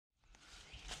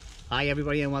Hi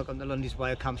everybody and welcome to LUNDY'S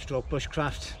Warrior Stroke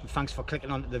Bushcraft. Thanks for clicking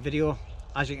onto the video.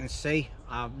 As you can see,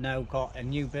 I've now got a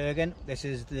new Bergan. This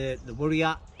is the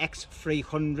Warrior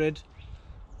X300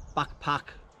 Back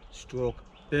Pack stroke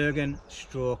Bergan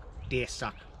stroke day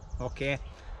sack. Okay,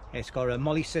 it's got a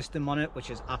molly system on it which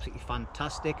is absolutely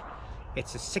fantastic.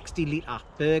 It's a 60 litre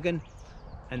Bergan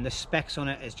and the specs on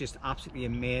it is just absolutely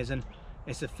amazing.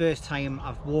 It's the first time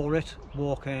I've wore it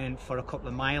walking for a couple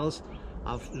of miles.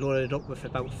 I've loaded it up with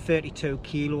about 32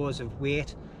 kilos of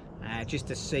weight just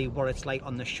to see what it's like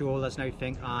on the shoulders and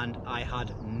everything, and I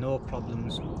had no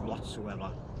problems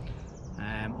whatsoever.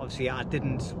 Obviously I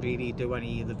didn't really do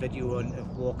any of the video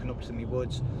of walking up to my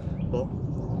woods, but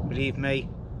believe me,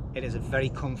 it is a very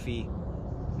comfy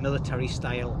military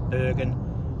style Bergan.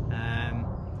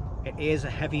 It is a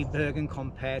heavy Bergan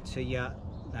compared to your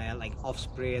like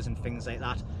Ospreys and things like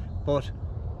that, but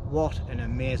what an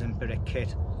amazing bit of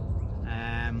kit.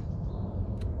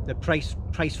 The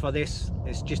price for this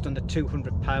is just under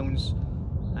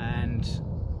 £200, and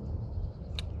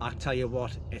I'll tell you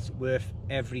what, it's worth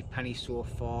every penny so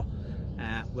far.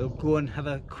 We'll go and have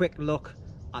a quick look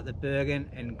at the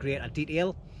Bergan in greater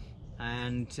detail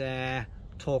and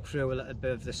talk through a little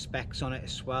bit of the specs on it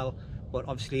as well, but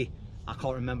obviously I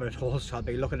can't remember it all, so I'll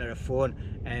be looking at a phone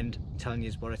and telling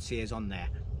you what it says on there.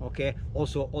 Okay,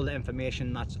 also all the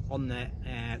information that's on the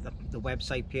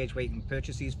website page where you can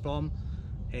purchase these from,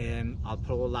 I'll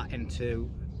put all that into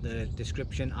the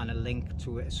description and a link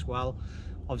to it as well.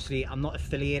 Obviously I'm not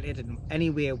affiliated in any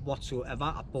way whatsoever.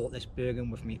 I bought this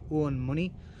Bergan with my own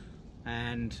money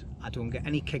and I don't get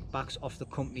any kickbacks off the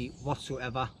company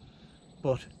whatsoever,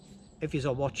 but if you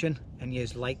are watching and you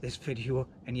like this video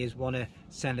and you want to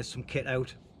send us some kit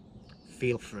out,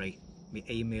 feel free. My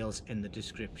email's in the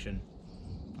description.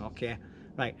 Okay,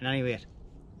 right, and anyway,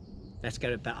 let's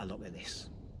get a better look at this.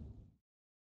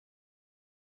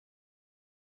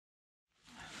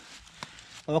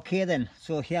 Okay then,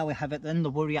 so here we have it then,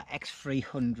 the Warrior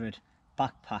X300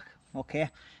 backpack. Okay,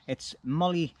 it's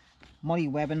molly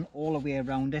webbing all the way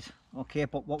around it. Okay,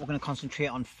 but what we're going to concentrate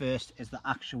on first is the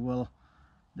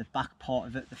back part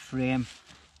of it, the frame.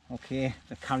 Okay,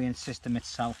 the carrying system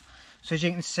itself. So as you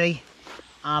can see,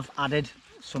 I've added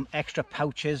some extra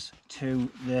pouches to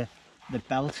the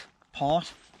belt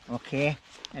part. Okay,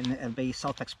 and it'll be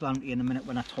self-explanatory in a minute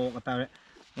when I talk about it.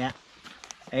 Yeah,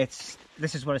 this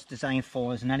is what it's designed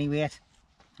for, as an anyway.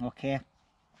 Okay,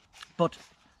 but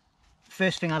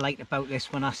first thing I liked about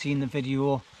this when I seen the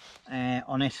video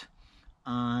on it,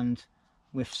 and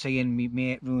with seeing me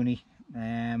mate Rooney,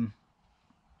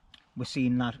 we're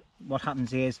seeing that what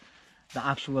happens is the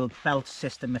actual belt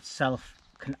system itself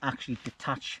can actually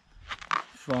detach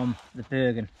from the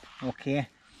Bergan. Okay,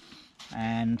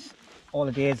 and all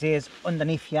it is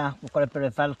underneath here we've got a bit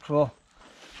of Velcro.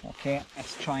 Okay,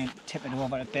 let's try and tip it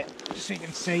over a bit so you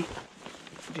can see,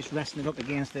 just resting it up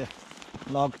against the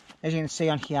log. As you can see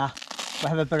on here, we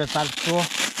have a bit of Velcro.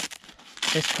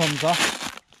 This comes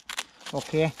off.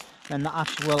 Okay, then the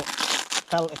actual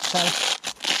belt itself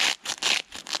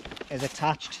is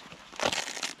attached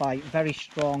by very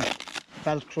strong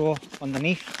Velcro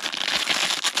underneath.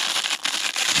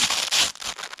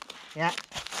 Yeah,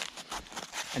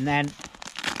 and then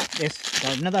there's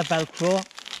another Velcro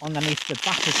underneath the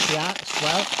back of here as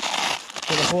well,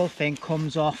 so the whole thing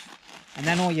comes off, and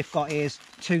then all you've got is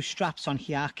two straps on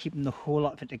here keeping the whole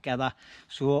lot of it together.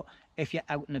 So if you're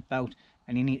out and about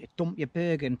and you need to dump your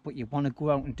Bergan but you want to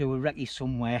go out and do a recce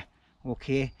somewhere,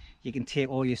 okay, you can take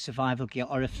all your survival gear,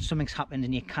 or if something's happened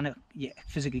and you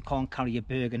physically can't carry your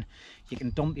Bergan, you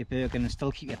can dump your Bergan and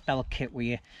still keep your belt kit with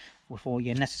you, with all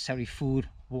your necessary food,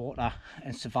 water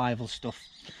and survival stuff.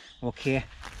 Okay,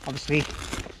 obviously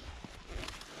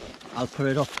I'll put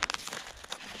it up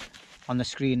on the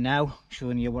screen now,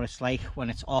 showing you what it's like when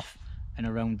it's off and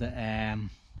around the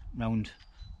round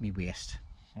my waist.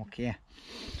 Okay,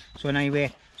 so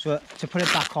anyway, so to put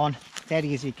it back on, there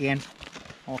easy again.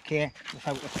 Okay,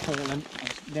 without it falling,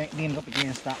 it's leaning up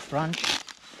against that branch.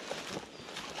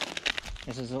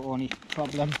 This is the only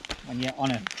problem when you're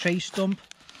on a tree stump.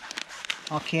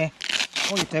 Okay,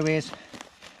 all you do is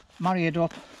marry it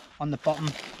up on the bottom,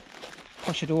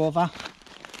 push it over,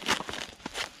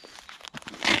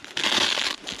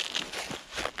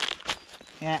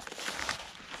 yeah,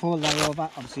 fold that over.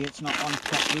 Obviously it's not on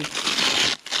properly.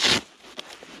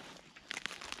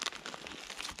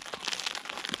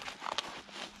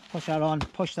 Push that on,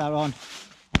 push that on,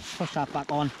 push that back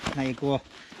on, and there you go.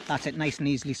 That's it, nice and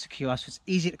easily secure. So it's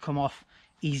easy to come off,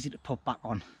 easy to put back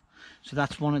on. So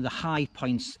that's one of the high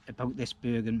points about this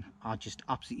Bergan I just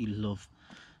absolutely love.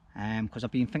 Because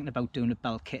I've been thinking about doing a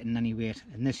belt kit in any weight,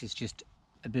 and this is just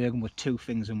a Bergan with two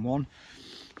things in one.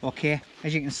 Okay,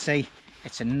 as you can see,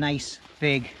 it's a nice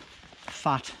big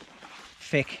fat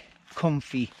thick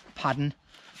comfy padding.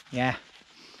 Yeah,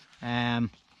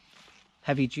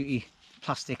 heavy duty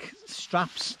plastic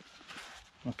straps,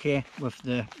 okay, with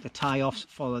the tie offs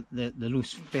for the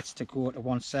loose bits to go to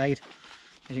one side.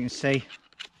 As you can see,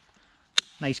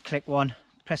 nice click one,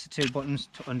 press the two buttons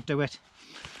to undo it,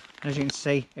 and as you can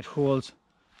see, it holds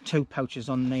two pouches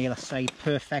on the other side,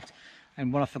 perfect.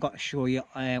 And what I forgot to show you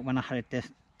when I had it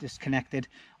disconnected,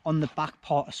 on the back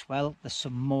part as well, there's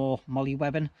some more molly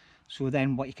webbing. So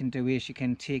then what you can do is you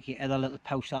can take your other little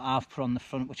pouch that I've put on the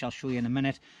front, which I'll show you in a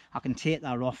minute. I can take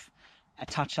that off,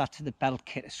 attach that to the belt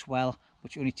kit as well,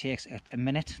 which only takes a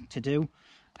minute to do,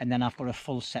 and then I've got a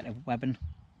full set of webbing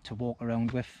to walk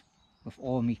around with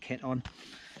all my kit on.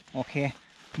 Okay,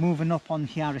 moving up on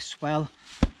here as well,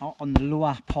 on the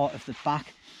lower part of the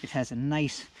back, it has a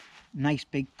nice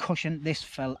big cushion. This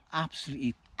felt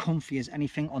absolutely comfy as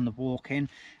anything on the walk in,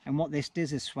 and what this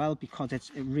does as well, because it's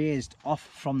raised off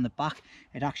from the back,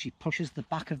 it actually pushes the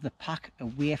back of the pack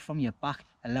away from your back,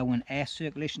 allowing air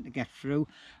circulation to get through.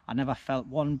 I never felt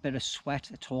one bit of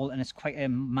sweat at all, and it's quite a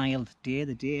mild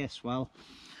day as well.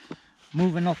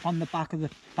 Moving up on the back of the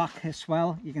back as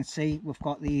well, you can see we've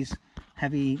got these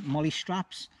heavy molly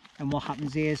straps, and what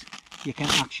happens is you can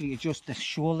actually adjust the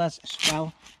shoulders as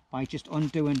well by just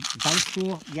undoing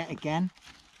Velcro yet again.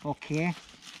 Okay,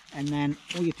 and then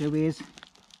all you do is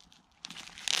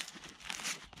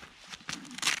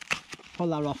pull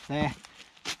that off there.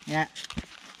 Yeah,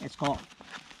 it's got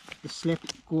the slip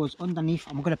goes underneath.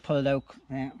 I'm going to pull it out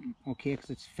there, okay, because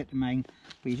it's fitting mine,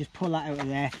 but you just pull that out of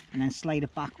there and then slide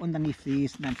it back underneath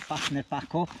these and then fasten it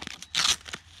back up.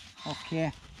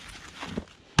 Okay,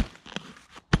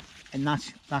 and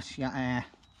that's your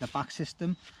the back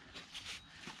system.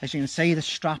 As you can see, the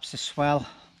straps as well,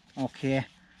 okay,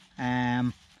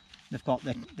 they've got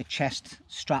the chest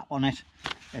strap on it.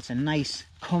 It's a nice,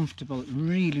 comfortable,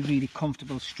 really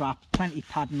comfortable strap, plenty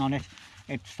padding on it.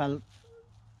 It felt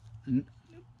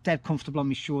dead comfortable on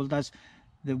my shoulders.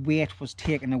 The weight was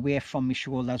taken away from my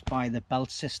shoulders by the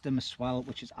belt system as well,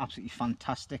 which is absolutely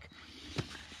fantastic.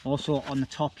 Also on the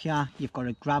top here, you've got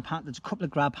a grab hand. There's a couple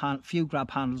of few grab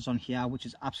handles on here, which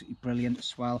is absolutely brilliant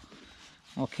as well.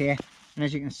 Okay, and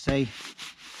as you can see,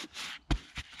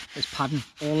 there's padding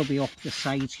all the way up the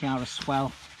sides here as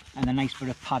well, and a nice bit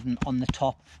of padding on the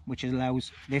top, which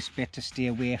allows this bit to stay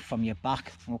away from your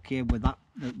back. Okay, with that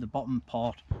the bottom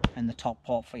part and the top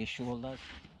part for your shoulders.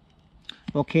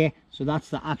 Okay, so that's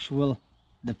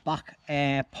the back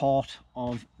part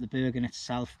of the Bergan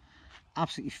itself.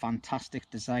 Absolutely fantastic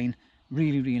design,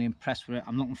 really impressed with it.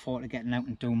 I'm looking forward to getting out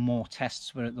and doing more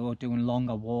tests with it though, doing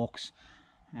longer walks.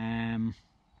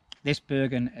 This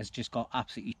Bergan has just got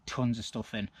absolutely tons of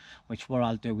stuff in, which what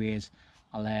I'll do is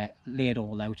I'll lay it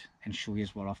all out and show you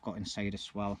what I've got inside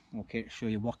as well. Okay, to show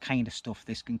you what kind of stuff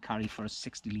this can carry for a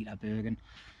 60-litre Bergan.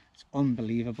 It's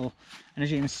unbelievable. And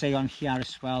as you can see on here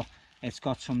as well, it's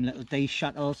got some little D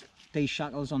shackles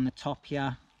on the top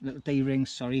here, little D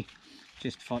rings, sorry,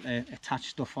 just for to attach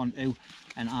stuff onto,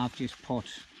 and I've just put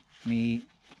me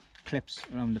clips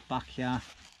around the back here.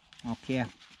 Okay,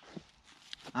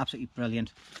 absolutely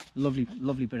brilliant, lovely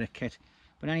bit of kit.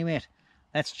 But anyway,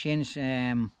 let's change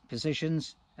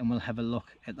positions and we'll have a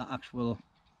look at the actual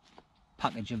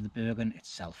package of the Bergan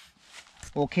itself.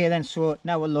 Okay then, so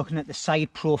now we're looking at the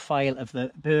side profile of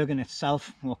the Bergan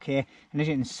itself. Okay, and as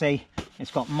you can see,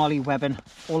 it's got molly webbing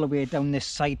all the way down this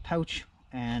side pouch,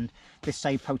 and this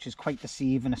side pouch is quite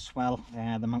deceiving as well, the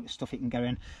amount of stuff you can get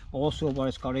in. Also what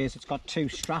it's got is it's got two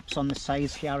straps on the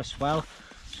sides here as well,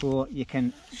 so you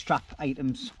can strap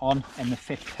items on and they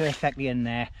fit perfectly in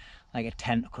there, like a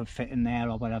tent could fit in there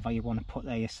or whatever you want to put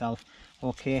there yourself.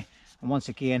 Okay, and once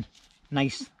again,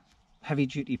 nice heavy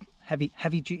duty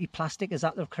plastic, is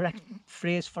that the correct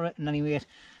phrase for it? And anyway,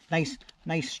 nice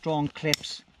strong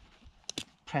clips,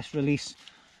 press release,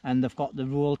 and they've got the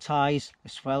roll ties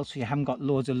as well, so you haven't got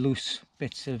loads of loose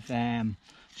bits of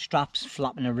straps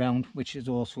flapping around, which is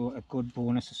also a good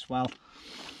bonus as well.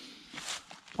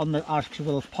 On the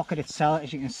actual pocket itself,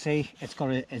 as you can see, it's got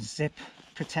a zip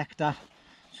protector,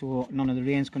 so none of the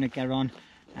rain's going to get on.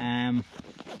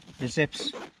 The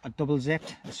zips are double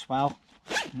zipped as well.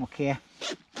 Okay,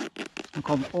 and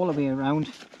come all the way around,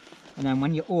 and then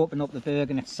when you open up the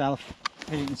Bergan itself,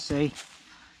 as you can see,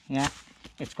 yeah,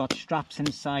 it's got straps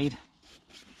inside.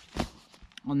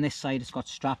 On this side it's got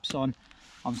straps on.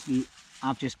 Obviously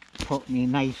I've just put my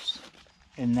knives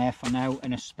in there for now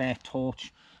and a spare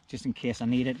torch just in case I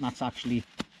need it, and that's actually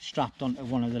strapped onto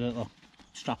one of the little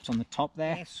straps on the top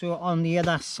there. So on the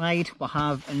other side we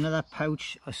have another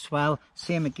pouch as well,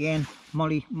 same again,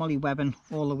 molly webbing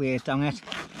all the way down it,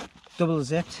 double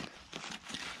zipped,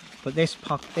 but this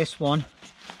one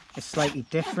is slightly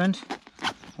different.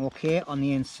 Okay, on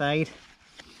the inside,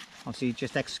 obviously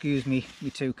just excuse me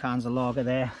 2 cans of lager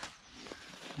there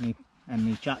and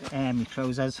my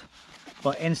trousers,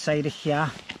 but inside of here,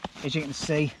 as you can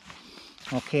see,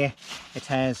 okay, it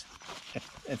has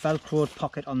a velcroed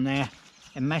pocket on there,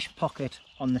 a mesh pocket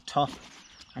on the top,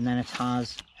 and then it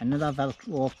has another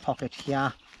velcro pocket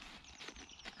here,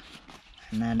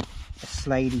 and then a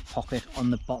slidey pocket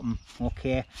on the bottom.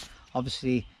 Okay,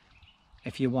 obviously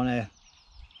if you want to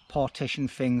partition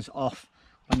things off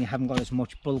when you haven't got as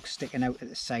much bulk sticking out at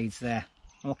the sides there.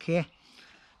 Okay,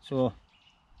 so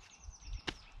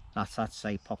that's that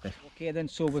side pocket. Okay then,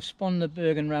 so we've spun the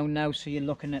Bergan round now, so you're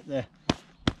looking at the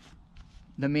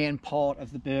main part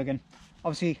of the Bergan.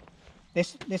 Obviously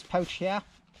this pouch here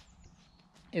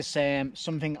is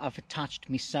something I've attached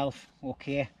myself,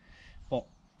 okay, but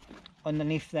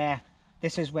underneath there,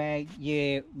 this is where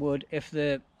you would, if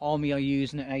the army are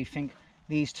using it, I think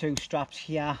these 2 straps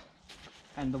here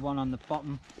and the one on the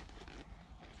bottom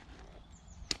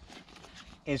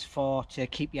is to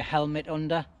keep your helmet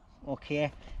under,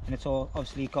 okay, and it's all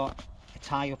obviously got a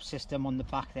tie-up system on the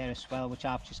back there as well, which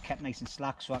I've just kept nice and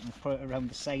slack so I can put it around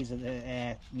the sides of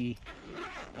the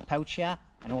pouch here,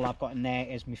 and all I've got in there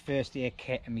is my first aid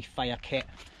kit and my fire kit,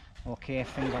 okay,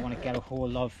 things I want to get a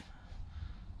hold of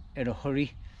in a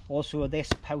hurry. Also this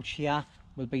pouch here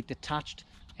will be detached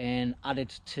and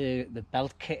added to the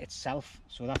belt kit itself,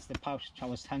 so that's the pouch I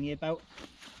was telling you about.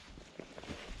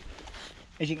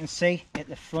 As you can see at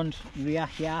the front rear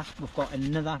here, we've got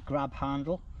another grab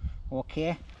handle,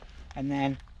 okay, and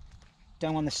then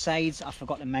down on the sides, I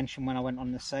forgot to mention when I went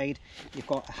on the side, you've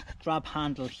got a grab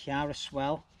handle here as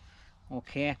well,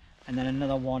 okay, and then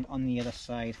another one on the other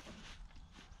side.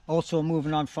 Also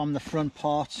moving on from the front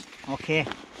part, okay,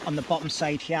 on the bottom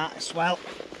side here as well,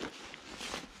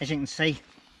 as you can see,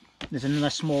 there's another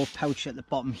small pouch at the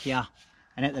bottom here,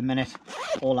 and at the minute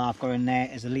all I've got in there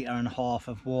is 1.5 litres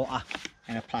of water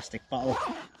in a plastic bottle,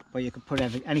 but you could put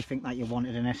anything that you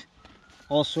wanted in it.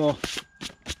 Also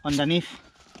underneath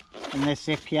in this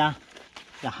zip here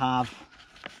you have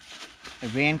a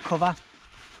rain cover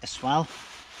as well,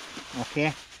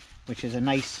 okay, which is a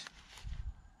nice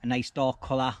dark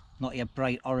colour, not your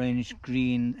bright orange,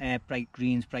 green, bright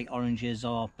greens, bright oranges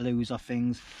or blues or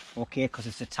things, okay, because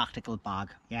it's a tactical bag,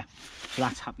 yeah, so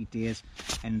that's happy days,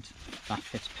 and that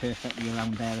fits perfectly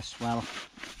around there as well.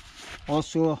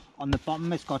 Also on the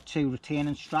bottom it's got 2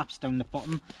 retaining straps down the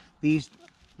bottom. These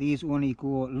only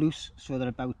go loose, so they're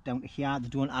about down to here, they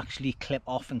don't actually clip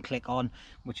off and click on,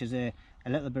 which is a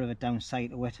little bit of a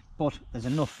downside to it, but there's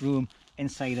enough room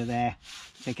inside of there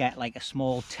to get like a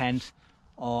small tent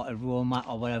or a roll mat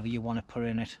or whatever you want to put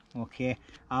in it, okay.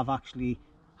 I've actually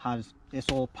had this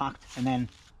all packed, and then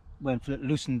when it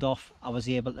loosened off I was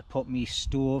able to put my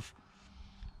stove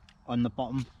on the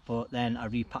bottom, but then I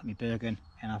repacked my Bergan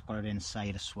and I've got it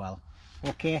inside as well,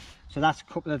 okay. So that's a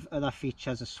couple of other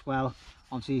features as well.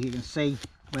 Obviously you can see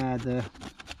where the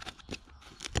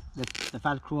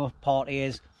velcro part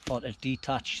is for to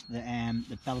detach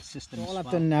the belt system. So all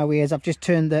I've done now is I've just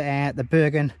turned the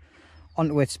Bergan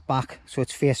onto its back, so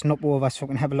it's facing up over, so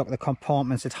we can have a look at the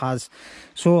compartments it has.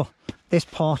 So this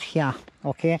part here,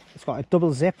 okay, it's got a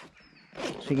double zip,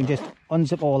 so you can just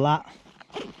unzip all that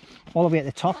all the way at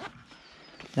the top,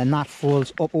 then that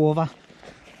folds up over.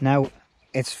 Now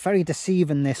it's very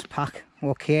deceiving, this pack,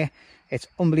 okay, it's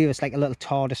unbelievable, it's like a little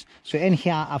TARDIS. So in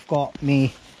here I've got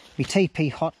me TP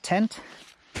hot tent,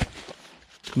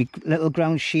 my little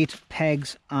ground sheet,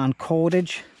 pegs and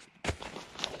cordage,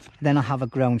 then I have a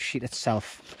ground sheet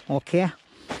itself, okay.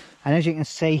 And as you can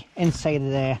see inside of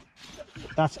there,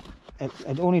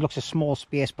 it only looks a small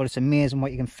space, but it's amazing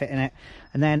what you can fit in it.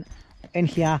 And then in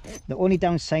here, the only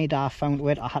downside I found to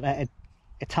it, I had to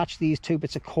attach these 2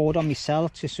 bits of cord on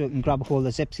myself just so I can grab a hold of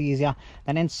the zips easier.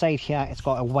 Then inside here it's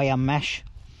got a wire mesh,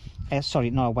 sorry,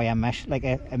 not a wire mesh, like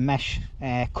a mesh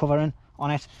covering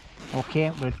on it, okay,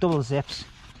 with double zips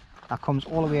that comes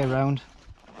all the way around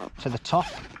to the top,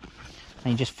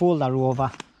 and you just fold that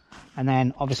over, and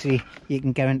then obviously you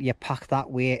can get into your pack that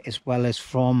way as well as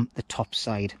from the top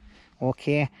side,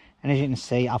 okay. And as you can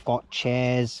see, I've got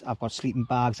chairs, I've got sleeping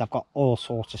bags, I've got all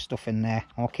sorts of stuff in there,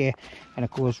 okay. And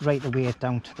it goes right the way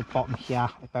down to the bottom here,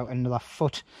 about another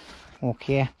foot,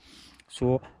 okay.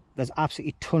 So there's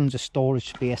absolutely tons of storage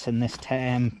space in this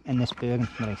Bergan.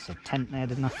 What I said, tent there,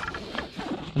 didn't I?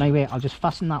 But anyway, I'll just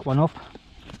fasten that one up.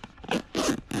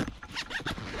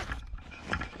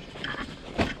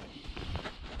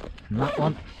 than that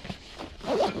one.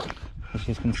 As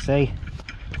you can see,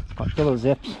 it's got double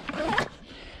zips.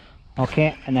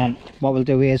 Okay, and then what we'll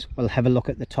do is we'll have a look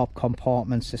at the top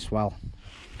compartments as well.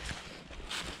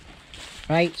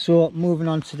 Right, so moving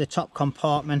on to the top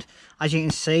compartment, as you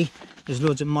can see there's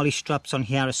loads of molly straps on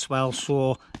here as well,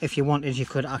 so if you wanted you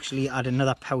could actually add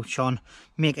another pouch on,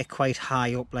 make it quite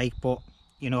high up like, but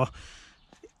you know,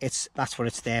 that's what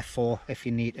it's there for if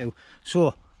you need to.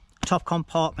 So top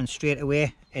compartment straight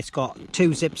away, it's got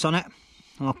 2 zips on it.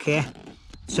 Okay,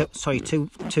 so sorry, two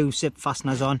zip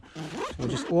fasteners on. So we'll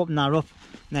just open that up,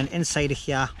 and then inside of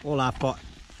here all I've got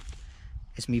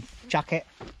is my jacket.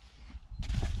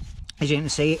 As you can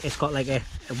see, it's got like a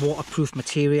waterproof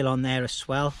material on there as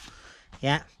well.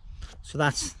 Yeah, so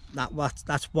that's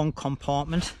one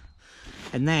compartment.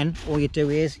 And then all you do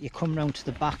is you come round to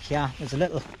the back here, there's a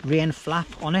little rain flap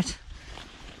on it.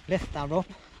 Lift that up,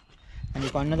 and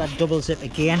you've got another double zip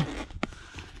again,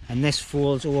 and this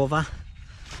folds over.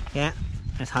 Yeah,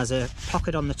 it has a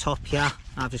pocket on the top here.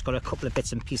 I've just got a couple of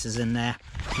bits and pieces in there,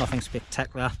 nothing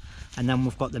spectacular. And then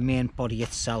we've got the main body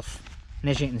itself,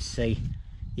 and as you can see,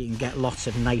 you can get lots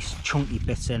of nice chunky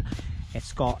bits in.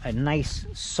 It's got a nice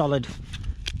solid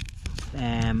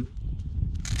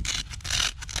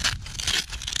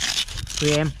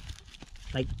frame,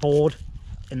 like board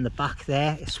in the back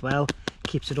there as well,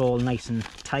 keeps it all nice and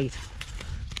tight.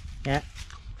 Yeah,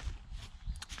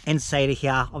 inside of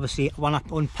here, obviously when I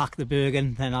unpack the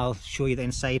Bergan then I'll show you the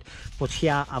inside, but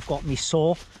here I've got my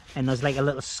saw, and there's like a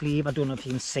little sleeve, I don't know if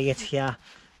you can see it here,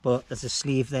 but there's a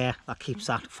sleeve there that keeps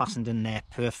that fastened in there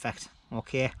perfect.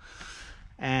 Okay,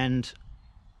 and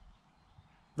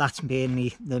that's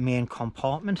mainly the main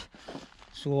compartment.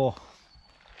 So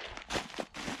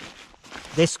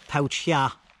this pouch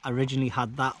here originally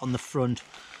had that on the front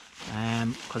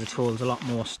because it holds a lot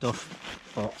more stuff,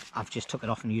 but I've just took it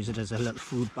off and used it as a little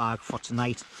food bag for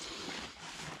tonight.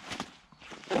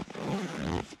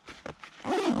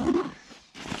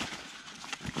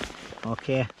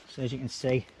 Okay, so as you can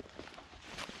see,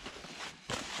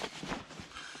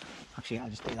 actually I'll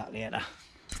just do that later.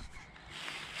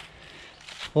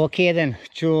 Okay then,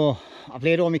 so I've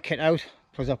laid all my kit out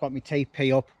because I've got my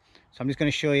TP up, so I'm just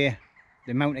going to show you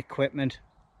the amount of equipment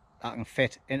that can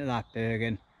fit into that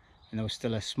Bergan, and there was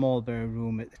still a small bit of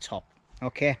room at the top.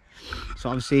 Okay, so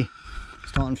obviously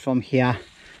starting from here,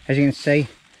 as you can see,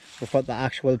 we've got the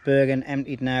actual Bergan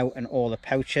emptied now and all the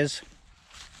pouches.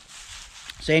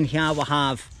 So in here we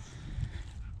have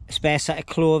a spare set of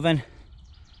clothing,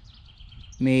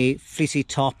 my fleecy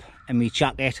top and my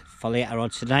jacket for later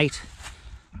on tonight,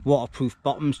 waterproof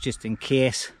bottoms just in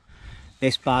case.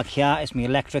 This bag here is my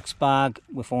electrics bag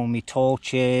with all my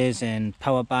torches and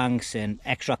power banks and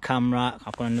extra camera.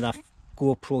 I've got another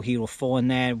GoPro Hero 4 in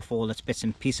there with all its bits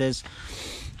and pieces.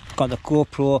 Got the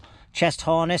GoPro chest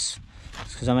harness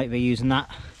because I might be using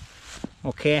that.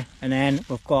 Okay, and then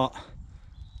we've got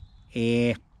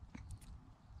a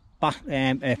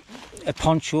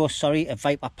poncho, sorry, a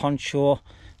Viper poncho,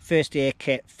 first aid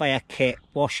kit, fire kit,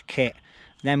 wash kit.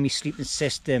 Then my sleeping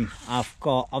system, I've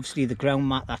got obviously the ground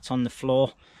mat that's on the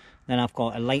floor. Then I've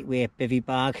got a lightweight bivvy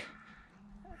bag,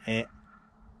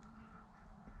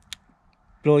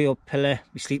 blow up pillow,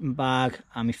 my sleeping bag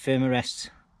and my firmrest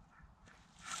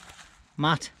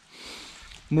mat.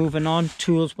 Moving on,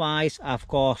 tools wise, I've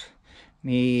got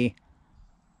my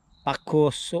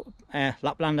backhoe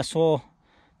Laplander saw,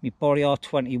 my Warrior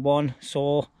 21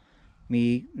 saw,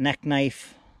 my neck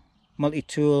knife,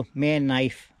 multi-tool, main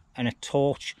knife and a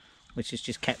torch, which is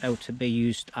just kept out to be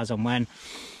used as and when.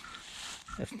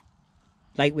 A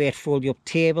lightweight fold up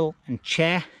table and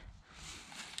chair.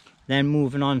 Then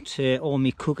moving on to all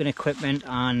my cooking equipment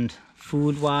and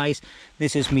food wise,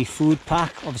 this is my food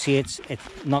pack. Obviously it's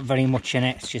not very much in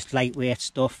it, it's just lightweight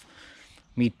stuff.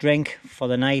 Me drink for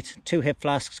the night, 2 hip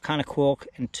flasks, can of Coke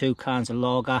and 2 cans of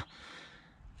lager,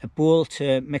 a bowl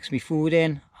to mix my food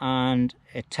in and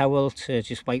a towel to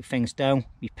just wipe things down,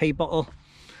 my pee bottle.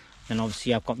 Then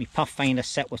obviously I've got my Pathfinder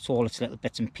set with all its little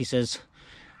bits and pieces.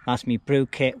 That's my brew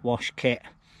kit, wash kit,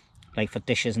 like for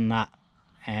dishes and that.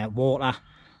 Water,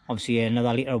 obviously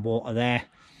another litre of water there.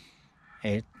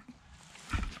 A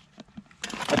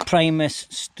Primus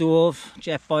stove,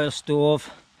 jet boil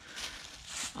stove.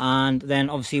 And then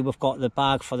obviously we've got the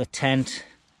bag for the tent,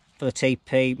 for the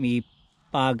TP, my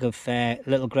bag of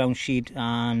little ground sheet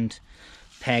and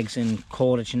pegs and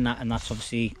cordage and that's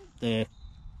obviously the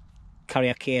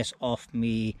carrier case off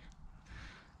me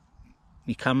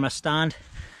camera stand.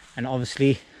 And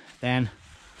obviously then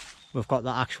we've got the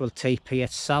actual TP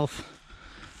itself.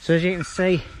 So as you can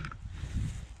see,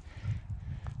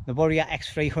 the Warrior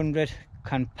X300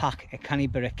 can pack a canny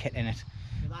bit of kit in it.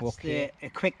 that's a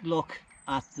quick look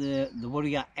at the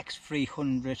Warrior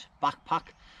X300 Back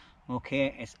Pack.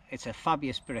 Okay, it's a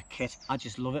fabulous bit of kit. I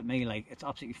just love it, me. Like, it's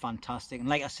absolutely fantastic. And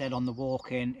like I said, on the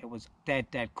walk-in, it was dead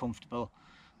comfortable.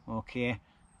 Okay,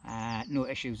 no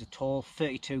issues at all.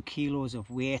 32 kilos of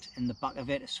weight in the back of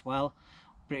it as well.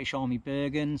 British Army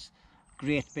Bergans,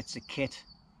 great bits of kit,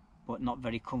 but not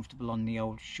very comfortable on the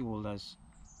old shoulders.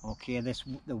 Okay,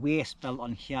 the waist belt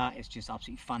on here is just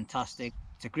absolutely fantastic.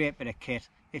 It's a great bit of kit.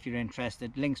 If you're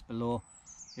interested, links below.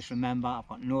 Just remember, I've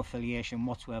got no affiliation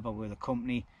whatsoever with the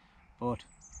company, but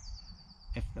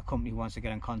if the company wants to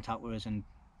get in contact with us and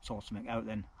sort something out,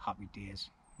 then happy days.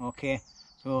 Okay,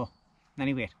 so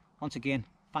anyway, once again,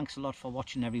 thanks a lot for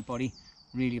watching, everybody.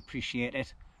 Really appreciate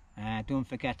it. Don't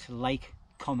forget to like,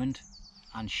 comment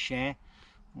and share.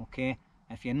 Okay,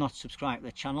 if you're not subscribed to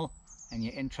the channel and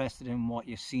you're interested in what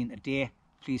you've seen today,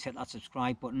 please hit that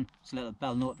subscribe button. It's a little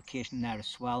bell notification there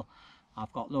as well.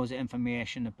 I've got loads of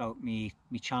information about me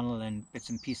channel and bits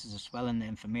and pieces as well in the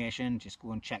information. Just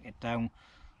go and check it down.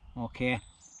 Okay,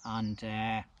 and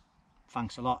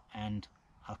thanks a lot, and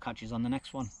I'll catch you on the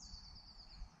next one.